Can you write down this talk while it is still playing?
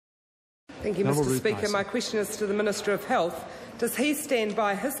Thank you, Mr. Speaker. My question is to the Minister of Health. Does he stand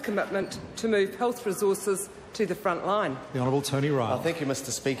by his commitment to move health resources to the front line? The Honourable Tony Ryall. Thank you, Mr.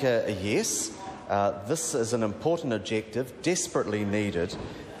 Speaker. Yes, this is an important objective, desperately needed,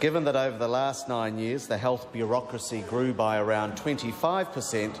 given that over the last 9 years the health bureaucracy grew by around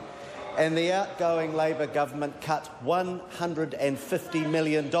 25%, and the outgoing Labor government cut $150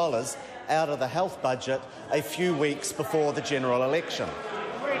 million out of the health budget a few weeks before the general election.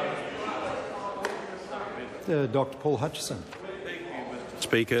 Dr. Paul Hutchison.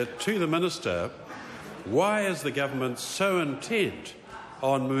 Speaker, to the Minister, why is the government so intent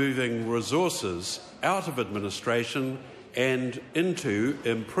on moving resources out of administration and into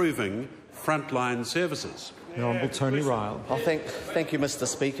improving frontline services? The Honourable Tony Ryall. Thank you, Mr.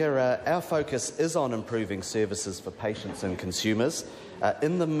 Speaker. Our focus is on improving services for patients and consumers.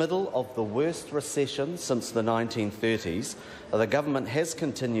 In the middle of the worst recession since the 1930s, the government has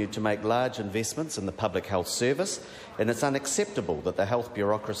continued to make large investments in the public health service, and it's unacceptable that the health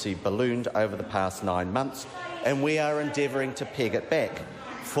bureaucracy ballooned over the past 9 months, and we are endeavouring to peg it back.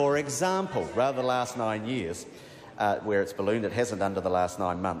 For example, rather than the last 9 years, where it's ballooned, it hasn't under the last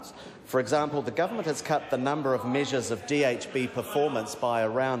 9 months. For example, the government has cut the number of measures of DHB performance by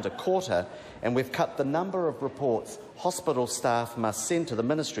around a quarter, and we've cut the number of reports hospital staff must send to the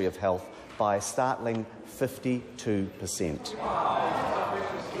Ministry of Health by a startling 52%.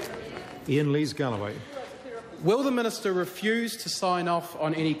 Ian Lees-Galloway. Will the Minister refuse to sign off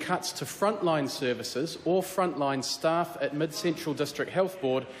on any cuts to frontline services or frontline staff at Mid-Central District Health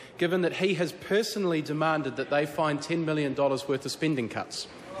Board, given that he has personally demanded that they find $10 million worth of spending cuts?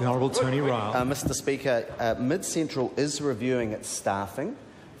 The Honourable Tony Ryall. Mr. Speaker, Mid-Central is reviewing its staffing.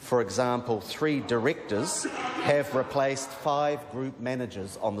 For example, 3 directors have replaced 5 group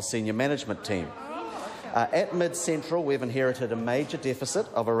managers on the senior management team. At Mid-Central, we've inherited a major deficit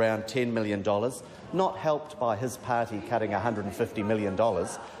of around $10 million, not helped by his party cutting $150 million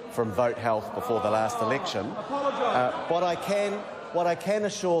from Vote Health before the last election. What I can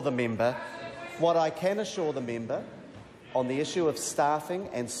assure the member on the issue of staffing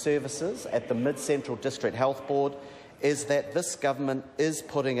and services at the Mid-Central District Health Board is that this government is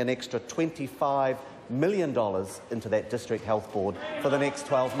putting an extra $25 million into that District Health Board for the next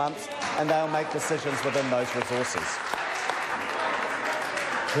 12 months, and they'll make decisions within those resources.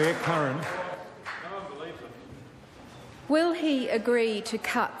 Claire Curran. Will he agree to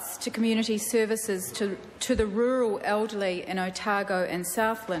cuts to community services to the rural elderly in Otago and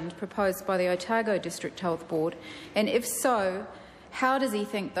Southland proposed by the Otago District Health Board? And if so, how does he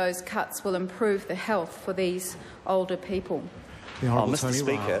think those cuts will improve the health for these older people? Mr.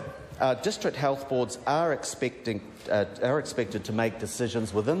 Speaker, District Health Boards are expected to make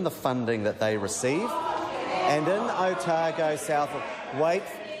decisions within the funding that they receive. And in Otago Southland, wait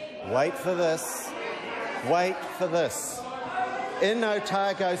for this. In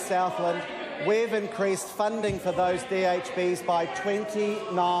Otago Southland, we've increased funding for those DHBs by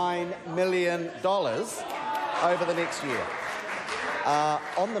 $29 million over the next year.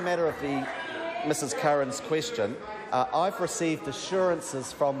 On the matter of Mrs. Curran's question, I've received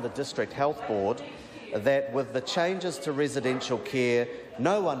assurances from the District Health Board that with the changes to residential care,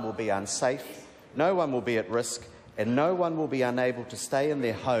 no one will be unsafe, no one will be at risk, and no one will be unable to stay in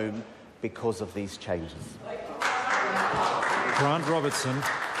their home because of these changes. Grant Robertson.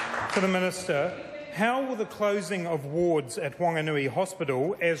 To the Minister, how will the closing of wards at Whanganui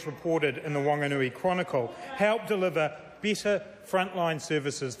Hospital, as reported in the Whanganui Chronicle, help deliver better frontline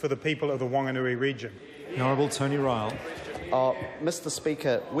services for the people of the Whanganui region? The Honourable Tony Ryall. Mr.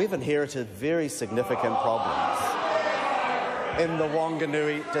 Speaker, we've inherited very significant problems in the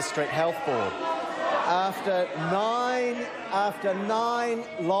Whanganui District Health Board. After nine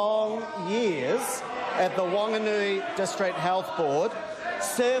long years at the Whanganui District Health Board,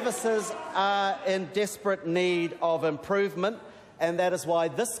 services are in desperate need of improvement, and that is why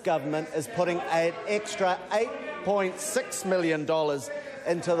this government is putting an extra $8.6 million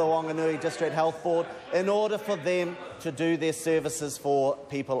into the Whanganui District Health Board in order for them to do their services for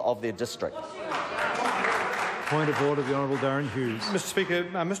people of their district. Point of order, the Honourable Darren Hughes. Mr. Speaker,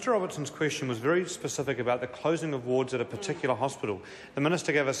 Mr. Robertson's question was very specific about the closing of wards at a particular hospital. The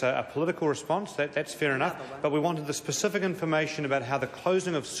Minister gave us a political response, that's fair enough, but we wanted the specific information about how the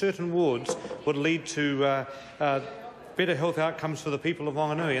closing of certain wards would lead to better health outcomes for the people of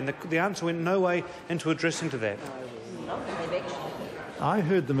Whanganui, and the answer went no way into addressing to that. I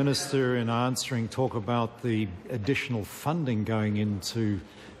heard the Minister, in answering, talk about the additional funding going into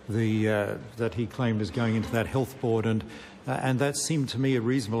that he claimed is going into that health board, and that seemed to me a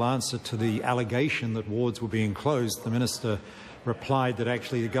reasonable answer to the allegation that wards were being closed. The Minister replied that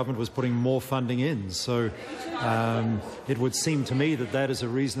actually the government was putting more funding in. So it would seem to me that that is a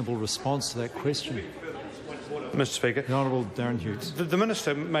reasonable response to that question. Mr Speaker. The Honourable Darren Hughes. The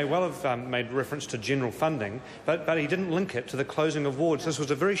Minister may well have made reference to general funding, but he didn't link it to the closing of wards. This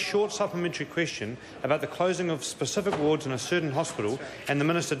was a very short supplementary question about the closing of specific wards in a certain hospital, and the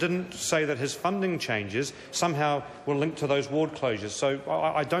Minister didn't say that his funding changes somehow were linked to those ward closures. So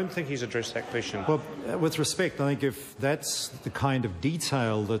I don't think he's addressed that question. Well, with respect, I think if that's the kind of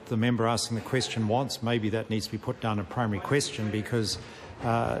detail that the member asking the question wants, maybe that needs to be put down in primary question, because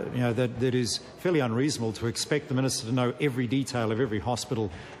that is fairly unreasonable to expect the Minister to know every detail of every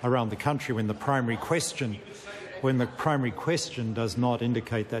hospital around the country when the primary question does not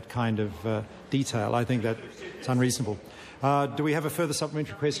indicate that kind of detail. I think that's unreasonable. Do we have a further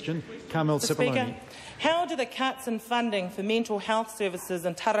supplementary question? Carmel Cipollone. How do the cuts in funding for mental health services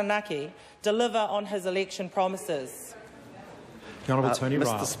in Taranaki deliver on his election promises? The Honourable Tony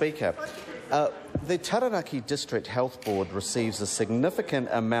Ryall. Mr Speaker, the Taranaki District Health Board receives a significant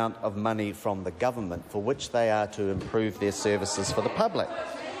amount of money from the government for which they are to improve their services for the public.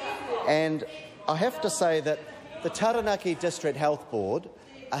 And I have to say that the Taranaki District Health Board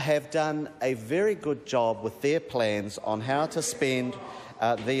have done a very good job with their plans on how to spend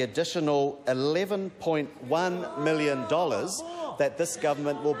the additional $11.1 million that this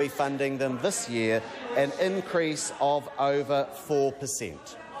government will be funding them this year, an increase of over 4%.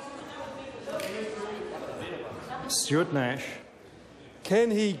 Stuart Nash.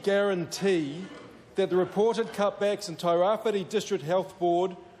 Can he guarantee that the reported cutbacks in Tairāwhiti District Health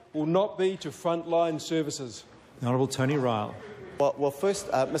Board will not be to frontline services? The Honourable Tony Ryall. Well, first,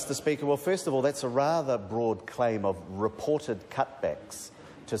 Mr Speaker, first of all, that's a rather broad claim of reported cutbacks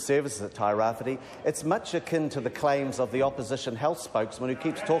to services at Tairāwhiti. It's much akin to the claims of the opposition health spokesman who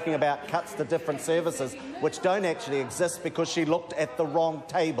keeps talking about cuts to different services which don't actually exist because she looked at the wrong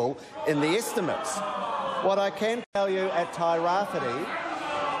table in the estimates. What I can tell you at Tairāwhiti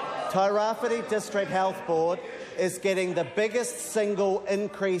District Health Board is getting the biggest single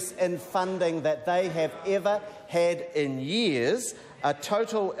increase in funding that they have ever had in years, a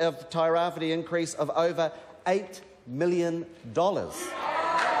total of Tairāwhiti increase of over $8 million. The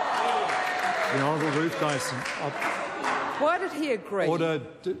Honourable Ruth Dyson. Why did he agree? Order.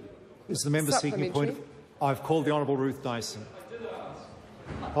 Is the member seeking a point of... I've called the Honourable Ruth Dyson.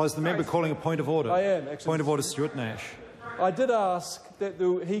 Oh, is the member calling a point of order? I am, actually. Point of order, Stuart Nash. I did ask that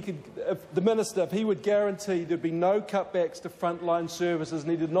the Minister, if he would guarantee there'd be no cutbacks to frontline services,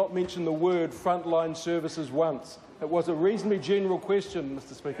 and he did not mention the word frontline services once. It was a reasonably general question,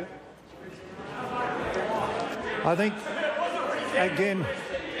 Mr Speaker. I think, again,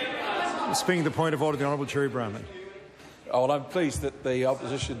 speaking the point of order, the Honourable Cherry Brahman. Oh, well, I'm pleased that the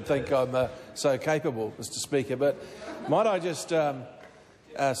opposition think I'm so capable, Mr Speaker, but might I just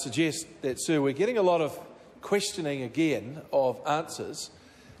suggest that, sir, we're getting a lot of questioning again of answers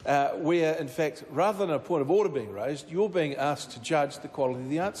where, in fact, rather than a point of order being raised, you're being asked to judge the quality of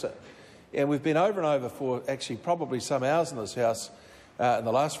the answer. And we've been over and over for actually probably some hours in this House in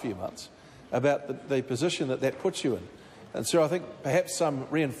the last few months about the position that puts you in. And so I think perhaps some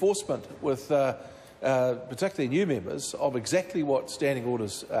reinforcement with particularly new members of exactly what standing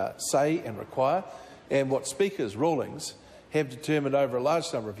orders say and require and what Speaker's rulings have determined over a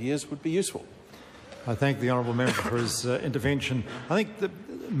large number of years would be useful. I thank the honourable member for his intervention. I think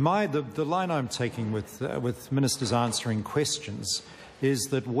the line I'm taking with ministers answering questions is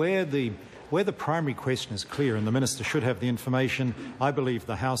that where the primary question is clear and the minister should have the information, I believe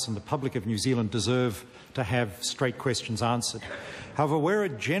the House and the public of New Zealand deserve to have straight questions answered. However, where a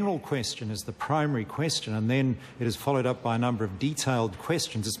general question is the primary question and then it is followed up by a number of detailed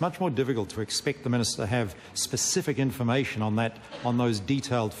questions, it's much more difficult to expect the minister to have specific information on those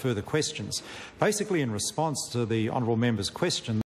detailed further questions. Basically, in response to the honourable member's question,